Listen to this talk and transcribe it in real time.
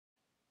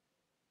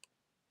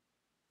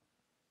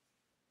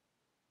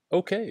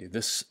Okay,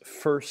 this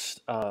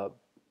first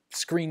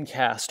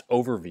screencast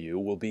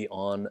overview will be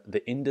on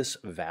the Indus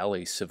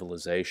Valley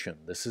Civilization.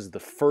 This is the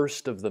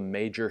first of the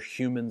major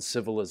human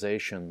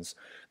civilizations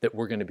that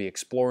we're going to be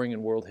exploring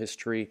in world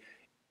history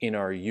in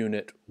our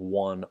Unit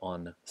 1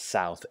 on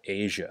South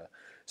Asia.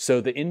 So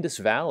the Indus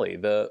Valley,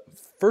 the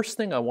first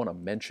thing I want to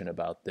mention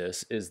about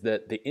this is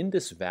that the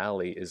Indus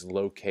Valley is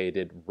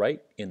located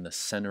right in the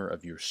center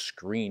of your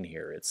screen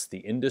here. It's the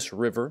Indus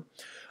River,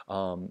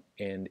 and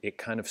it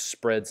kind of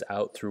spreads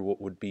out through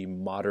what would be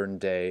modern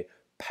day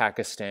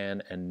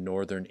Pakistan and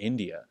northern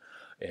India.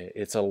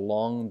 It's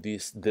along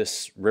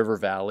this river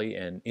valley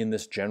and in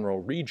this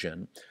general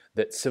region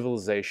that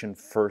civilization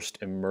first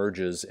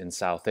emerges in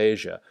South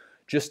Asia.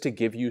 Just to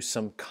give you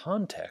some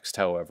context,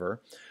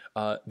 however,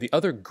 the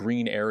other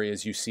green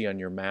areas you see on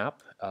your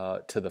map,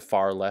 to the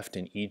far left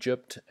in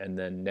Egypt, and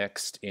then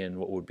next in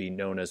what would be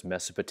known as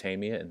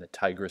Mesopotamia in the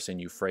Tigris and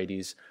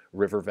Euphrates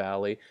River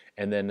Valley,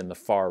 and then in the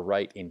far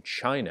right in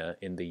China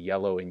in the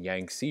Yellow and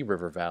Yangtze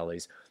River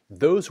Valleys,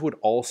 those would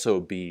also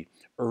be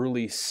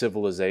early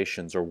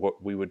civilizations, or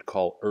what we would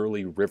call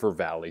early river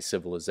valley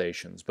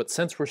civilizations. But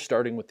since we're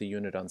starting with the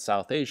unit on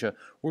South Asia,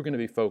 we're going to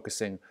be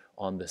focusing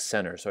on the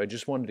center. So I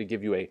just wanted to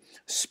give you a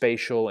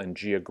spatial and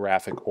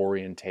geographic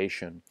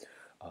orientation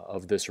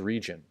of this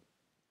region.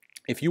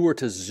 If you were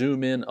to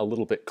zoom in a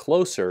little bit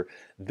closer,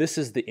 this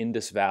is the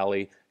Indus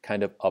Valley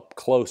kind of up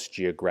close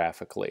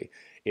geographically.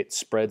 It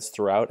spreads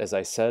throughout, as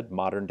I said,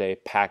 modern-day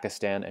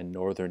Pakistan and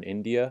northern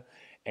India,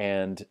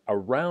 and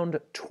around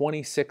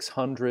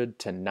 2600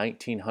 to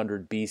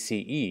 1900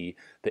 BCE,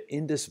 the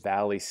Indus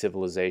Valley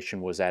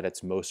civilization was at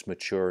its most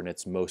mature and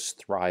its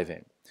most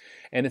thriving.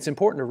 And it's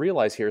important to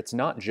realize here, it's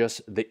not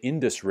just the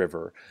Indus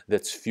River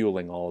that's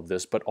fueling all of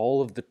this, but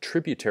all of the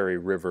tributary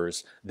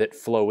rivers that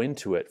flow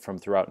into it from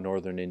throughout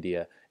northern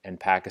India and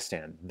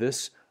Pakistan.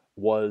 This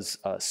was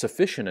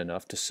sufficient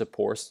enough to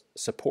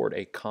support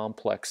a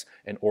complex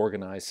and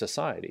organized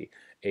society,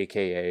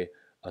 aka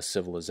a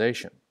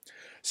civilization.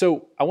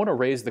 So I want to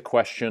raise the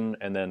question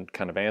and then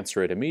kind of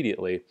answer it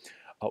immediately.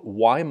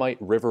 Why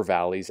might river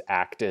valleys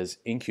act as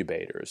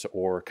incubators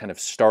or kind of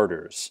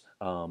starters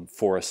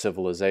for a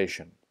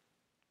civilization?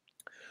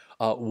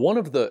 One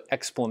of the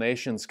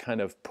explanations kind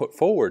of put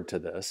forward to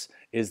this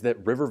is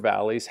that river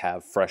valleys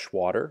have fresh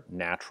water,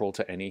 natural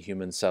to any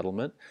human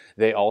settlement.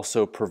 They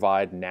also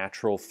provide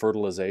natural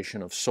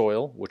fertilization of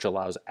soil, which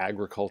allows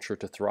agriculture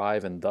to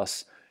thrive, and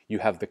thus you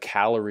have the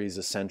calories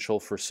essential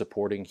for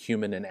supporting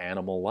human and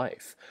animal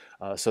life.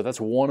 So that's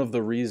one of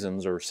the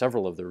reasons, or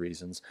several of the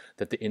reasons,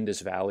 that the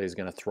Indus Valley is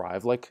going to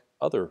thrive like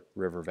other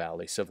river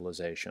valley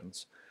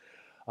civilizations.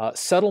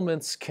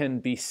 Settlements can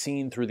be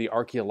seen through the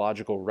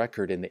archaeological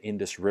record in the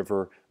Indus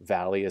River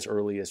Valley as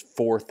early as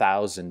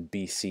 4000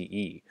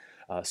 BCE.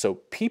 So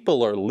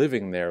people are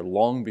living there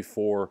long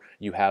before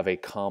you have a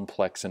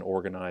complex and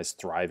organized,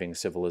 thriving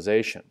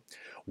civilization.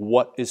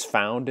 What is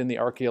found in the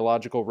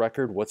archaeological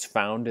record? What's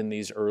found in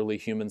these early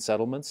human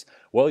settlements?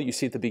 Well, you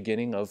see the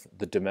beginning of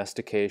the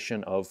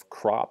domestication of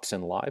crops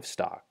and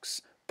livestock,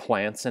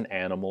 plants and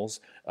animals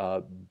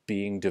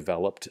being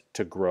developed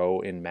to grow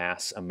in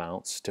mass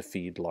amounts to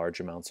feed large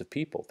amounts of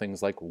people.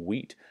 Things like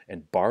wheat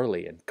and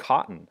barley and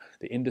cotton.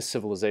 The Indus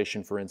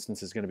civilization, for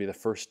instance, is going to be the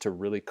first to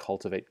really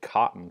cultivate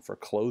cotton for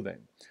clothing.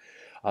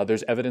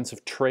 There's evidence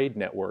of trade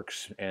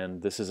networks,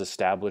 and this is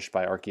established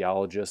by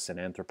archaeologists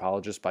and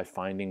anthropologists by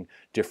finding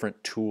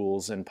different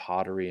tools and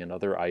pottery and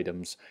other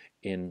items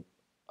in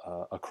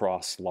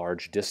across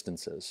large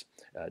distances,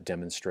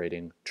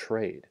 demonstrating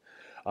trade.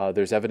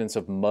 There's evidence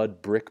of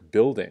mud brick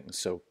buildings,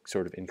 so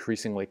sort of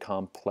increasingly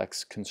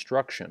complex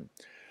construction.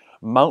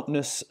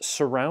 Mountainous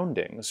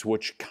surroundings,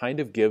 which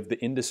kind of give the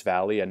Indus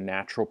Valley a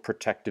natural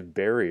protective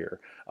barrier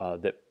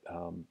that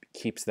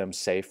keeps them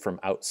safe from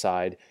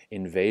outside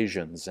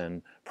invasions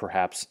and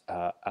perhaps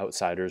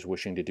outsiders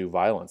wishing to do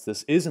violence.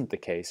 This isn't the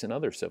case in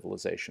other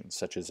civilizations,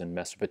 such as in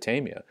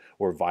Mesopotamia,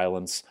 where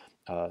violence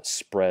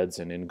spreads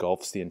and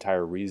engulfs the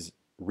entire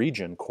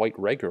region quite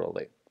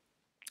regularly.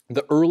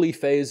 The early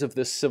phase of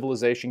this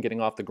civilization getting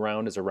off the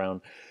ground is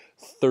around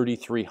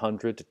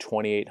 3300 to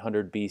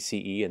 2800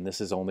 BCE, and this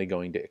is only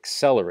going to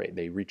accelerate.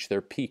 They reach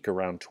their peak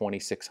around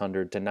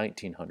 2600 to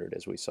 1900,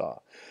 as we saw.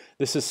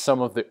 This is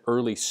some of the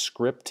early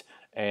script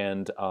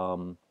and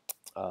artwork,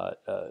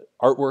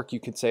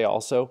 you could say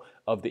also,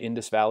 of the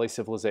Indus Valley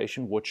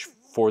civilization, which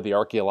for the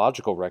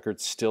archaeological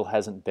record still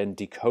hasn't been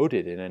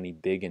decoded in any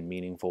big and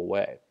meaningful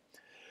way.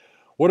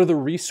 What are the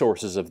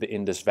resources of the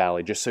Indus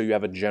Valley, just so you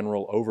have a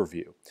general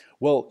overview?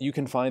 Well, you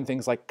can find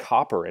things like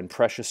copper and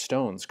precious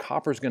stones.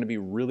 Copper is going to be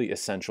really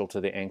essential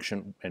to the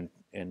ancient and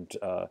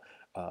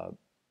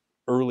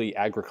early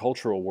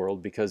agricultural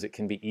world because it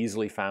can be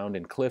easily found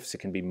in cliffs, it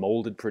can be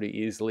molded pretty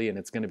easily, and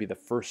it's going to be the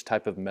first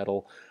type of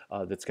metal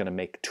that's going to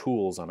make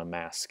tools on a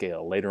mass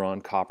scale. Later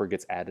on, copper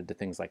gets added to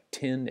things like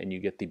tin, and you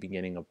get the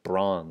beginning of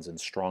bronze and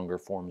stronger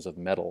forms of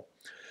metal.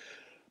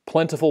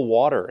 Plentiful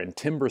water and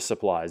timber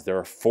supplies. There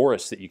are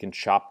forests that you can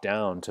chop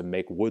down to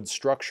make wood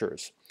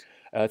structures.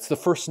 It's the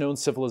first known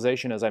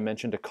civilization, as I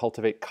mentioned, to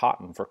cultivate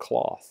cotton for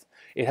cloth.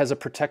 It has a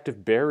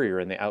protective barrier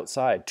in the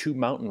outside, two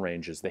mountain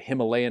ranges, the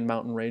Himalayan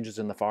mountain ranges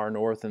in the far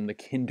north and the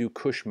Hindu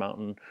Kush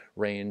mountain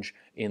range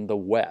in the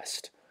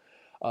west.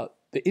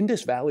 The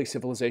Indus Valley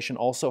civilization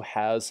also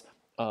has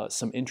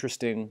some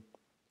interesting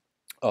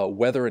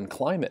weather and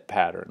climate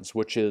patterns,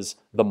 which is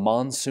the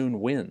monsoon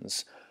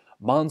winds.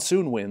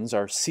 Monsoon winds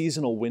are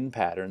seasonal wind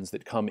patterns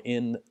that come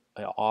in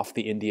off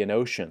the Indian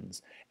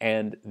Oceans,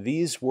 and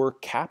these were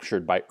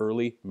captured by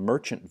early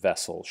merchant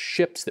vessels,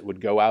 ships that would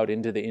go out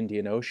into the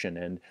Indian Ocean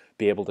and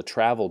be able to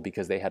travel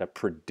because they had a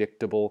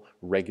predictable,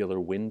 regular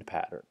wind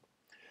pattern.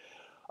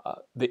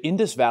 The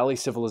Indus Valley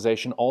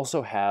civilization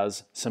also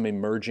has some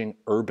emerging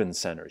urban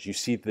centers. You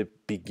see the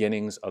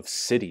beginnings of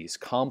cities,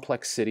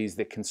 complex cities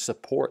that can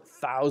support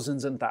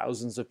thousands and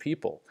thousands of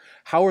people.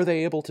 How are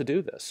they able to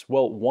do this?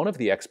 Well, one of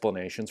the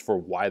explanations for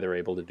why they're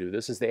able to do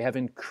this is they have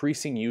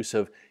increasing use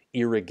of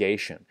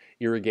irrigation.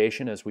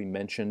 Irrigation, as we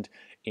mentioned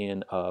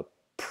in a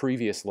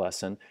previous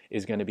lesson,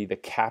 is going to be the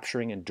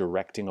capturing and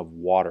directing of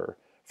water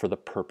for the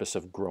purpose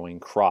of growing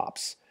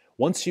crops.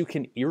 Once you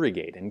can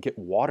irrigate and get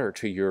water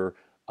to your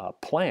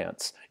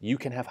plants, you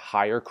can have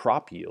higher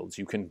crop yields.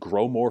 You can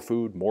grow more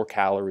food, more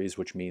calories,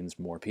 which means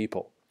more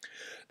people.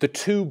 The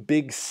two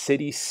big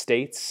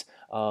city-states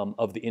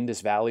of the Indus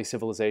Valley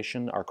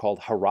civilization are called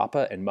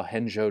Harappa and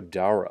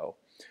Mohenjo-Daro.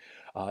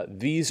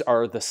 These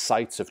are the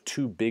sites of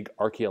two big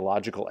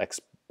archaeological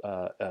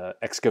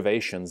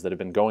excavations that have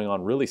been going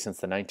on really since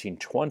the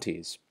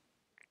 1920s.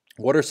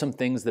 What are some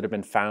things that have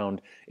been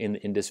found in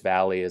the Indus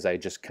Valley as I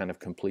just kind of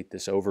complete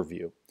this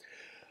overview?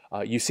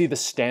 You see the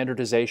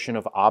standardization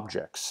of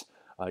objects.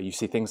 You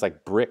see things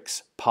like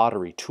bricks,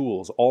 pottery,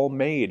 tools, all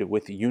made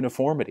with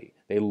uniformity.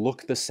 They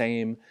look the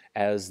same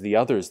as the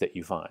others that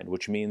you find,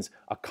 which means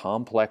a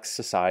complex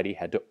society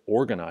had to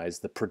organize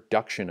the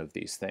production of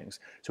these things.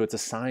 So it's a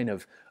sign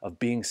of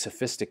being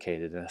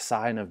sophisticated and a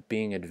sign of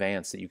being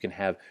advanced that you can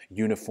have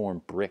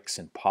uniform bricks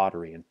and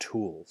pottery and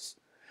tools.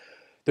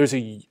 There's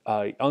an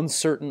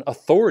uncertain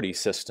authority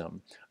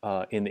system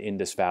in the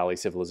Indus Valley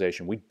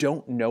civilization. We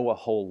don't know a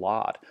whole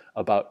lot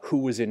about who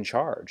was in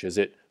charge. Is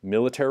it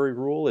military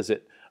rule? Is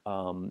it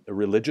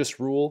religious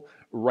rule?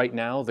 Right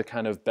now, the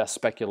kind of best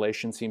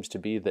speculation seems to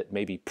be that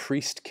maybe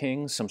priest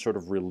kings, some sort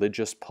of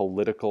religious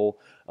political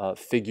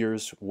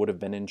figures would have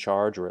been in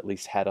charge or at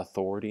least had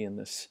authority in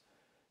this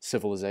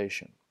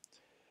civilization.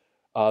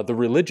 The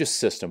religious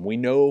system, we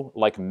know,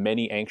 like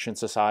many ancient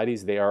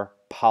societies, they are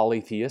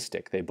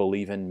polytheistic. They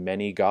believe in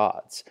many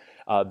gods.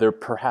 There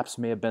perhaps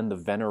may have been the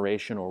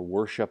veneration or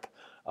worship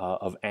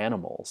of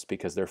animals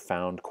because they're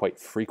found quite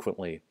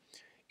frequently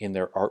in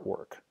their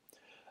artwork.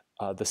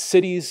 The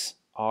cities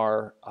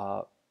are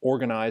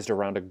organized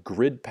around a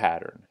grid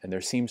pattern, and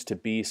there seems to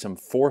be some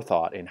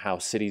forethought in how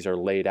cities are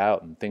laid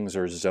out and things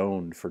are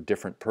zoned for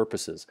different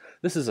purposes.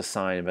 This is a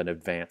sign of an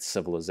advanced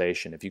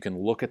civilization. If you can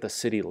look at the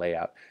city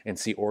layout and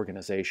see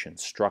organization,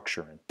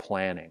 structure, and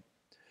planning.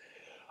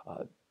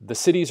 The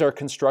cities are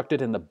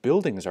constructed and the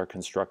buildings are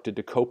constructed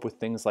to cope with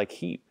things like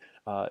heat.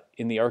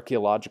 In the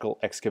archaeological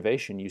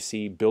excavation, you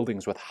see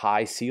buildings with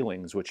high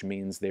ceilings, which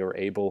means they were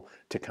able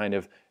to kind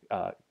of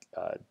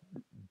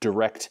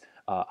direct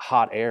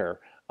hot air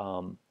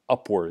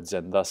upwards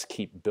and thus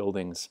keep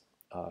buildings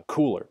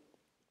cooler,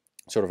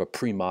 sort of a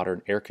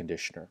pre-modern air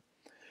conditioner.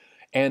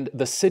 And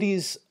the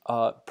cities,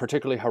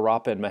 particularly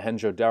Harappa and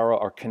Mohenjo-Daro,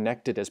 are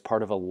connected as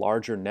part of a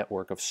larger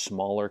network of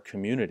smaller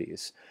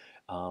communities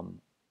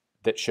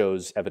that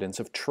shows evidence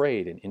of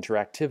trade and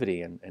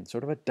interactivity and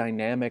sort of a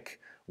dynamic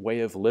way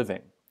of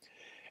living.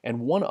 And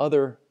one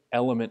other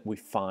element we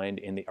find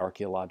in the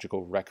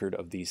archaeological record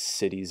of these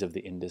cities of the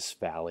Indus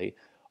Valley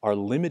are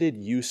limited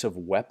use of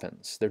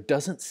weapons. There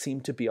doesn't seem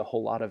to be a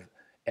whole lot of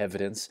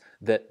evidence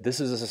that this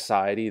is a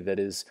society that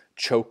is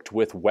choked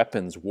with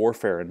weapons,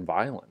 warfare, and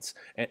violence.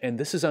 And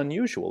this is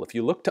unusual. If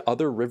you look to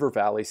other river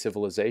valley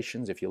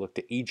civilizations, if you look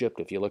to Egypt,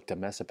 if you look to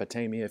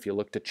Mesopotamia, if you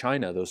look to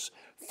China, those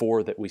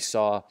four that we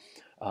saw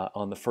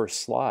on the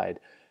first slide,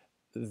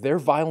 they're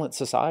violent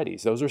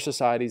societies. Those are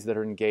societies that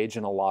are engaged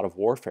in a lot of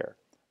warfare.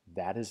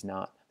 That is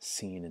not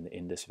seen in the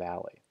Indus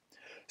Valley.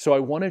 So I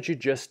wanted you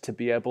just to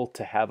be able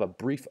to have a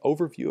brief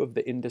overview of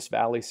the Indus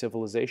Valley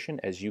civilization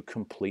as you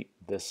complete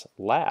this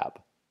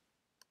lab.